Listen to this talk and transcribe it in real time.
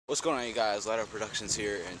What's going on, you guys? Ladder Productions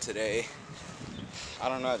here, and today, I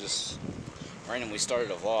don't know, just randomly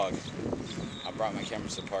started a vlog. I brought my camera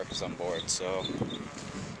to the park because I'm bored, so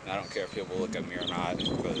I don't care if people look at me or not,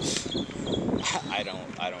 because I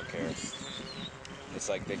don't care. It's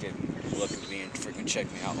like they can look at me and freaking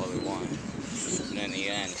check me out all they want, and in the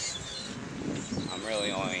end, I'm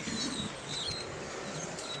really only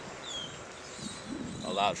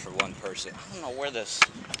allowed for one person. I don't know where this.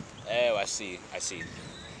 Oh, I see.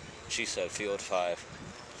 She said field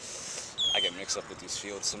 5. I get mixed up with these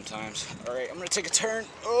fields sometimes. Alright, I'm gonna take a turn.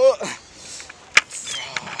 Oh.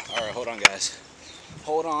 Alright, hold on, guys.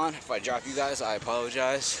 Hold on. If I drop you guys, I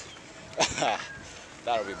apologize.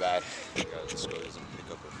 That'll be bad. Guys, let's go and pick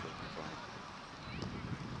up a freaking phone.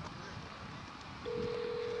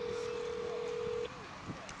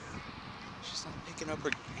 She's not picking up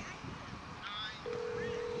her.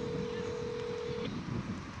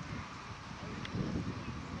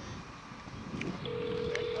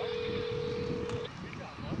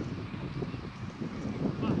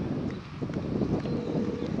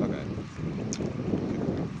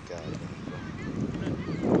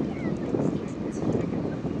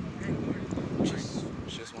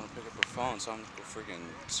 Phone, so I'm freaking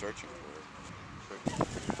searching for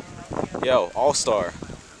it. Yo, All-Star.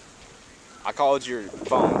 I called your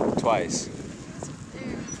phone twice.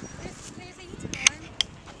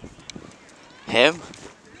 Him?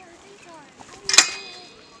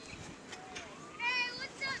 Hey,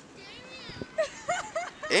 what's up,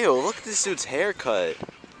 Damien? Ew, look at this dude's haircut.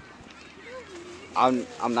 I'm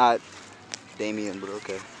not Damien, but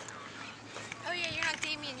okay. Oh yeah, you're not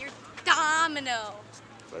Damien, you're Domino.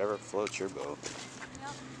 Whatever floats your boat.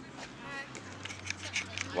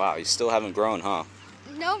 Wow, you still haven't grown, huh?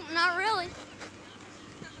 Nope, not really.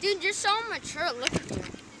 Dude, you're so mature. Look at you.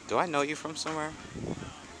 Do I know you from somewhere?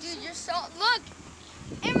 Dude, you're so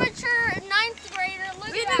immature 9th grader. Look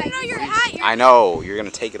at you. We didn't know your hat. I know. You're gonna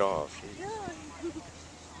take it off. Yeah.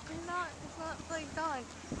 It's not like done.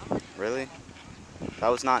 Really? That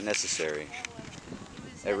was not necessary.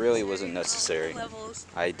 It really wasn't necessary.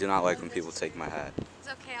 I do not like when people take my hat. It's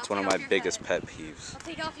okay. It's one of my biggest pet peeves. I'll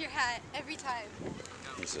take off your hat every time.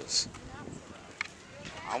 Jesus.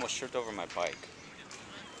 I almost tripped over my bike.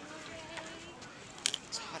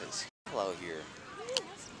 It's hot as hell out here.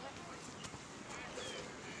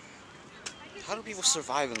 How do people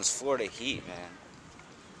survive in this Florida heat, man?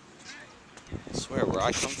 I swear, where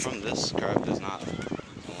I come from, this crap does not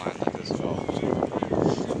align like this at all.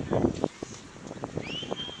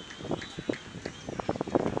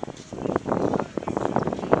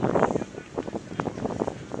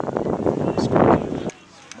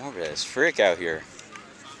 It's frick out here.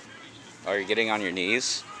 Oh, you're getting on your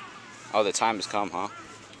knees? Oh, the time has come, huh?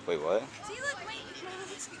 Wait, what? See, look, wait,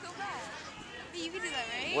 let's go back. Hey, you can do that,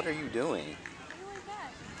 right? What are you doing? Go like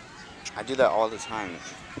that. I do that all the time.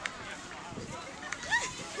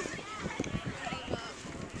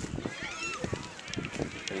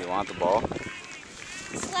 Do you want the ball?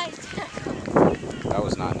 Slide tackle. That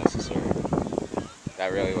was not necessary.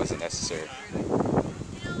 That really wasn't necessary. You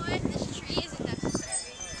know what? This tree isn't necessary.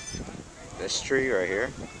 This tree right here?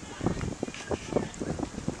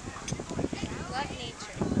 Love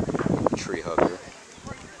nature. Tree hugger.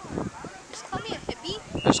 Just call me a hippie?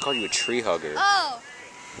 I just called you a tree hugger. Oh.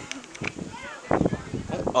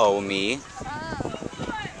 Oh, me? Oh.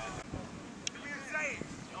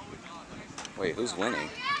 Wait, who's winning?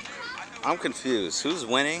 I'm confused. Who's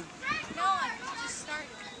winning? No one. Just started.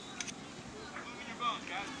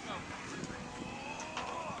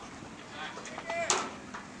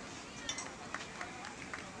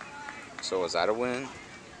 So was that a win?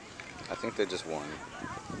 I think they just won.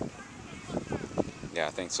 Yeah, I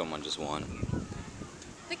think someone just won.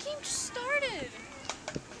 The game just started.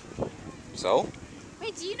 So?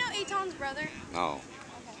 Wait, do you know Aton's brother? No. Okay.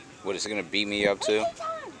 What is he gonna beat me up to? Hey,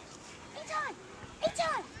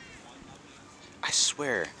 Aton! I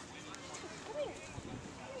swear. Come here.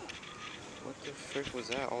 What the frick was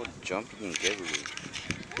that? All jumpy and giggly.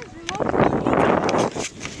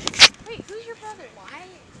 Wait, who's your brother? Why?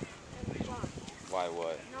 Why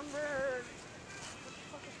what? Number.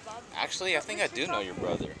 Actually, I think I do know your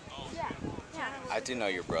brother. Yeah. I do know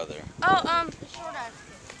your brother. Oh, the short ass.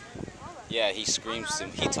 Yeah, he screams too.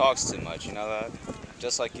 He talks too much. You know that?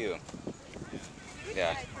 Just like you.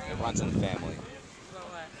 Yeah, it runs in the family.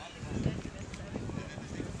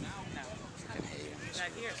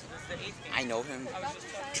 Freaking hate him. I know him.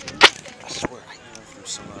 I swear, I know him from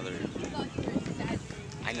some other.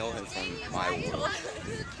 I know him from my world.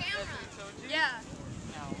 Yeah.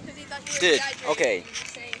 Dude, okay.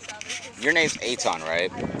 Your name's Aton,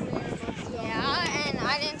 right? Yeah, and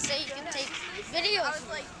I didn't say you can take videos.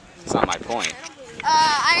 It's not my point.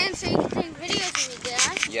 I didn't say you can take videos of me, did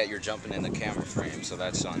I? Yeah, you're jumping in the camera frame, so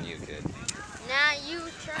that's on you, kid. Nah, you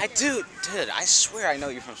tried it. Dude, I swear I know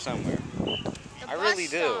you from somewhere. I really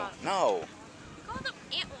do. No. You call them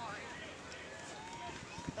Antwine.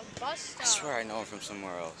 The bus stop. I swear I know him from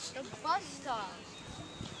somewhere else. The bus stop.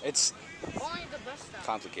 It's Only the bus stop.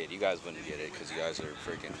 complicated. You guys wouldn't get it because you guys are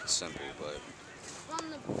freaking simple, but... From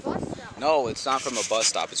the bus stop. No, it's not from a bus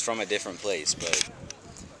stop. It's from a different place, but...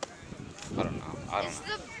 I don't know. It's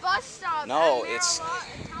the bus stop. No, it's...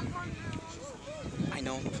 I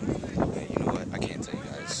know. Okay, you know what? I can't tell you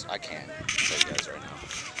guys. I can't tell you guys right now.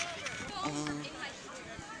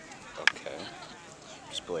 Okay.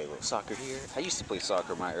 Just play a little soccer here. I used to play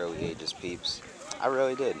soccer in my early ages, peeps. I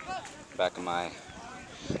really did. Back in my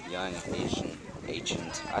young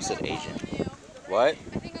Asian. I said Asian. What?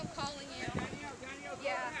 I think I'm calling you.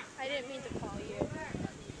 Yeah, I didn't mean to call you.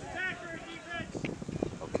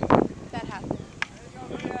 Okay. That happened.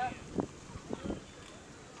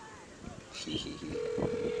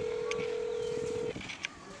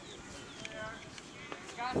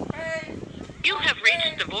 You have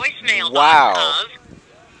reached the voicemail Wow. box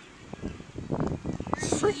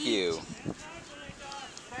of... Frick you.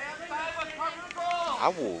 I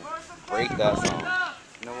will break that phone.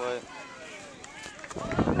 You know what?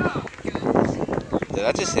 Did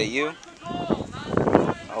I just hit you?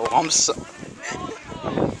 Oh, I'm so...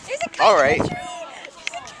 Alright.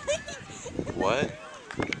 What?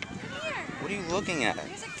 What are you looking at?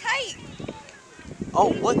 There's a kite.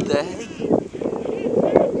 Oh, what the heck?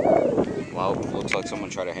 Well, looks like someone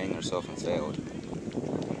tried to hang herself and failed.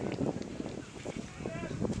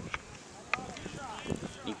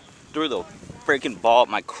 You threw the freaking ball at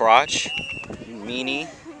my crotch, you meanie.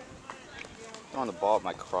 Throwing the ball at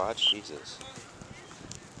my crotch, Jesus.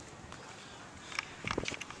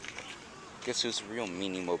 Guess who's the real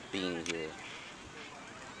meanie mo being here?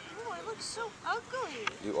 Oh, it looks so ugly.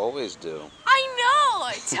 You always do. I know.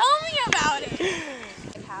 Tell me about it.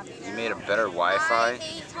 You made a better Wi-Fi?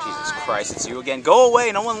 Jesus Christ, it's you again. Go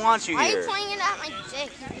away, no one wants you Why are you here. pointing it at my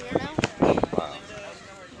dick, you weirdo? Wow.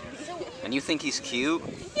 And you think he's cute?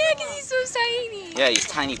 Yeah, because he's so tiny. Yeah, he's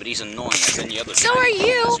tiny, but he's annoying as any other. So are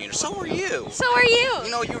you. So are you. So are you. You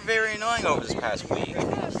know, you're very annoying over this past week.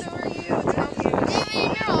 So are you.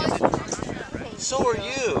 So are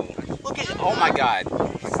you. Look at you. Oh my God.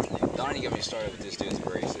 Don't even get me started with this dude's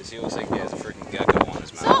braces. He looks like he has a freaking gecko on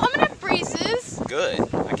his mouth. So I'm gonna have braces. Good.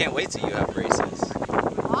 I can't wait till you have braces.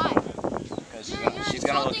 Why? Because she's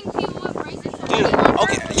gonna look. People with braces. Dude,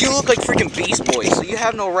 okay, you look like freaking Beast Boy, so you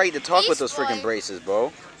have no right to talk with those Beast freaking Boy. braces,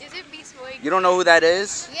 bro. Is it Beast Boy? You don't know who that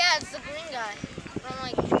is? Yeah, it's the green guy. From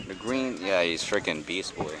like The green, yeah, he's freaking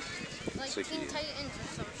Beast Boy. Teen Sick of you. Titans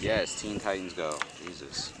or some shit. Yes, Teen Titans Go.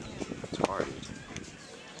 Jesus. It's hard.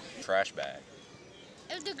 Trash bag.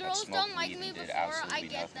 If the girls smoked don't like weed me and did before, I absolutely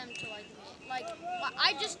get nothing. them to like me. Like,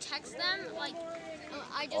 I just text them, like,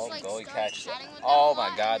 I just like goalie start catches it. chatting with them Oh a my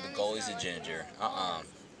lot, God, and the then they goalie's a start, like, ginger.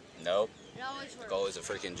 Nope. It always The works. goalie's a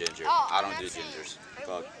freaking ginger. Oh, I don't do that's it. gingers.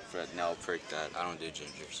 Fuck, Fred, no, frick that. I don't do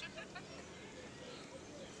gingers.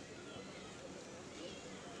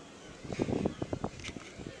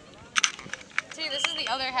 See, this is the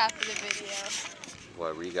other half of the video.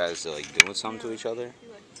 What, were you guys like doing something to each other?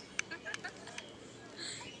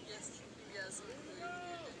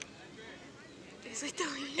 It's like the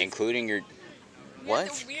weirdest, Including your...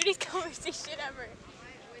 What? the weirdest conversation ever.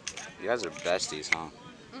 You guys are besties, huh?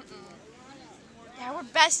 Yeah, we're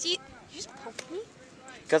besties. You just poked me?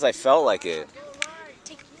 Because I felt like it.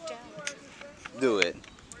 Take me down. Do it.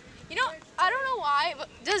 You know, I don't know why, but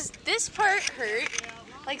does this part hurt?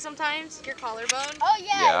 Like sometimes, your collarbone? Oh,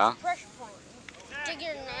 Yeah. It's pressure point. Dig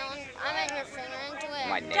your nail in, I meant your finger into it.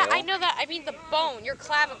 My nail? Yeah, I know that. I mean the bone, your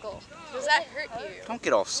clavicle. Does that hurt you? Don't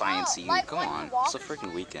get all sciencey. like Come when you on. walk It's a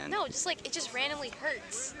freaking weekend. No, just like, it just randomly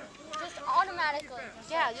hurts. Just automatically.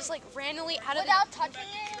 Yeah, just like randomly out of Without touching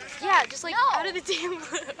it? Yeah, just like No. out of the damn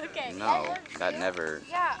blue. Okay. No, that never...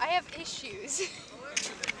 Yeah, I have issues.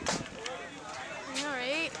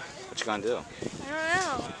 Alright. What you gonna do? I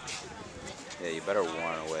don't know. Yeah, you better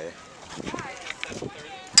warn away.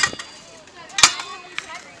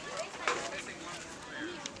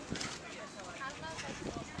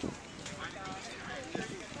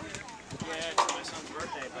 Yeah, it's my son's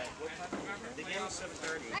birthday, but the game is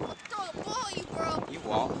 7:30. Throw the ball at you, bro. You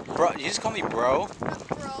won't. Bro, you just call me bro?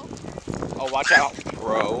 Bro. Oh, watch out,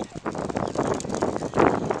 bro.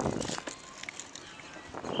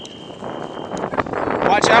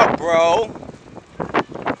 Watch out, bro.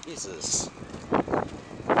 Jesus. Big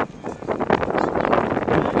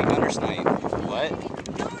undersnipe. What?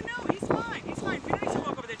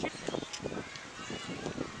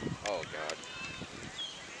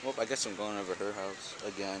 guess I'm going over her house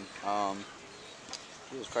again.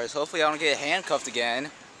 Jesus Christ, hopefully I don't get handcuffed again.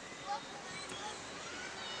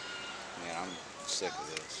 Man, I'm sick of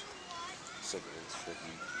this. Sick of this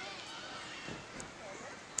freaking...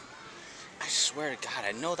 I swear to God,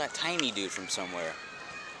 I know that tiny dude from somewhere.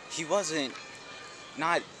 He wasn't...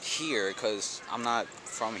 Not here, because I'm not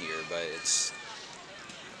from here, but it's...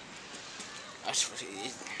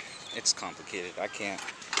 It's complicated. I can't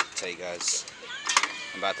tell you guys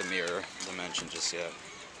about the mirror dimension just yet,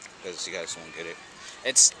 because you guys won't get it.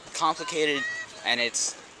 It's complicated, and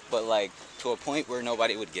it's, but like, to a point where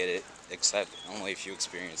nobody would get it, except only if you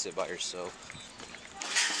experience it by yourself.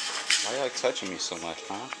 Why are you like touching me so much,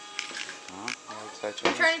 huh? I'm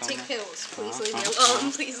trying to take pills. Please leave me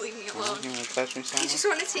alone. Please leave me alone. You want to touch me so I much? just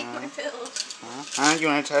want to take my pills. You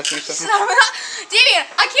want to touch me so much? Damien,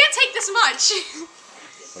 I can't take this much.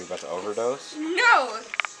 Are you about to overdose? No.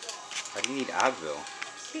 Why do you need Advil?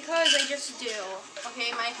 Because I just do.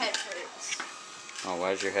 Okay, my head hurts. Oh,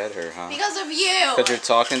 why does your head hurt, huh? Because of you. Because you're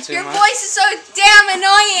talking too Your much? voice is so damn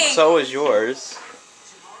annoying. So is yours.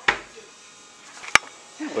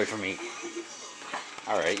 Get away from me.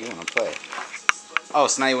 Alright, you want to play. Oh,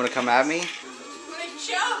 so now you want to come at me? Good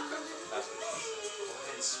job.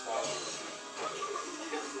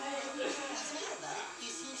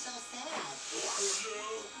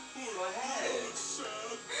 Go ahead.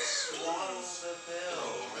 Swallow the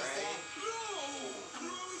pill, right?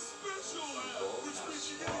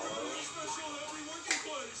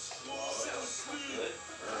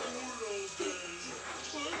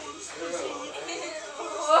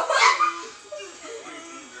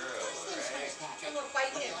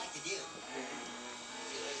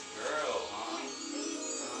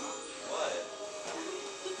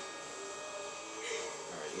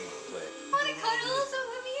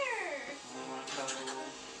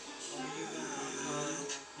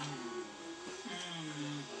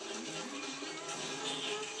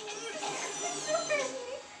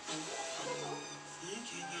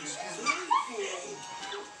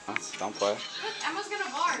 Don't play. Look, Emma's gonna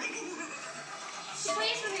bark. She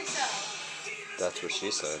plays with herself. That's what she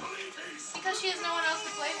said. Because she has no one else to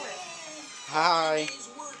play with. Hi.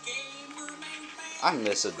 I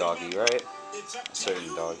miss a doggy, right? A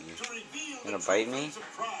certain doggy. You gonna bite me?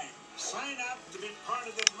 Sign up to be part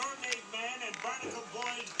of the Mermaid Man and Barnacle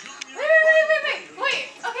Boy Junior. Wait.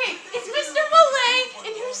 Okay, it's Mr. Malay,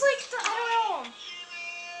 and who's like the, I don't know.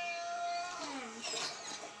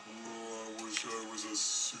 I wish I was a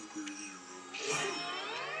superhero.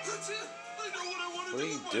 That's it. I know what I want to do. What are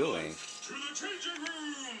you doing? To the changing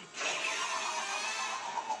room.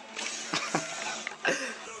 I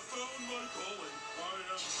found my calling.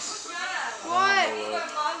 What? I need to go to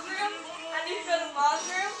mom's room? I need to go to mom's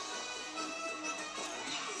room?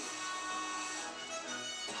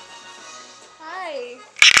 Hi.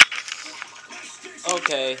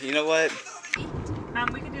 Okay, you know what?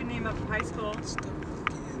 We can do name of high school.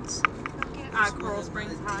 Coral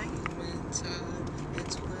Springs High.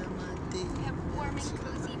 Warming,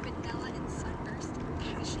 cozy, vanilla, and sunburst.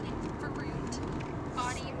 Passionate, fruit.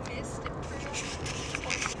 Body mist, and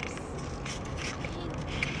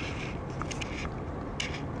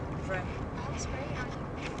Right. I'll spray it on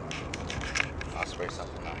you. I'll spray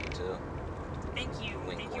something on you too. Thank you.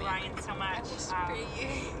 Wink, Thank you, wink. Ryan, so much. Wink,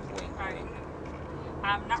 Alright. wink.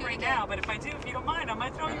 Not Do it right again. now, but if I do, if you don't mind, I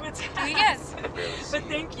might throw you a text. Do it again. I barely see But you.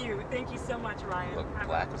 thank you. Thank you so much, Ryan. Look Have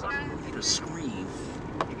black a- as I need to scream.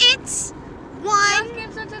 It's 1 I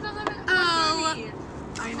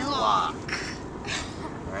know. O'clock.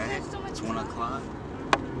 Right? It's 1 o'clock.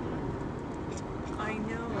 I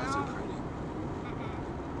That's so know. pretty.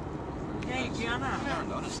 Hey, Gianna. I never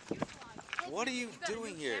noticed. What are you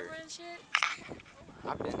doing here?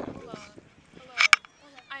 I've been here. Hello.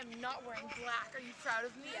 I am not wearing black. Are you proud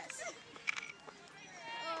of me? Yes. Oh,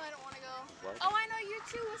 I don't want to go. What? Oh, I know you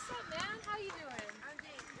too. What's up, man? How you doing? I'm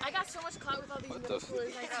doing. I got so much clout with all these What middle the f-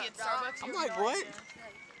 schoolers I see at Starbucks. I'm You have like, no what? idea.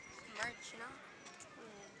 Merch, you know?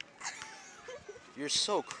 You're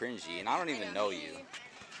so cringy, and I don't even know you.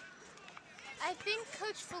 I think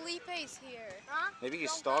Coach Felipe's here. Huh? Maybe he's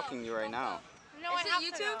Don't stalking go. you right Don't now. go. No, I have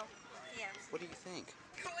to go. Yes. What do you think?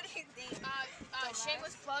 What do you think?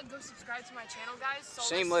 Shameless plug. Go subscribe to my channel, guys. Soulless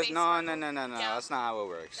Shameless? Space No. Sparkle. Yeah. That's not how it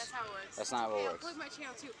works. That's how it works. That's not how it I'll works. plug my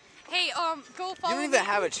channel too. Hey, go You follow don't me. even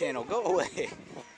have a channel. Go away.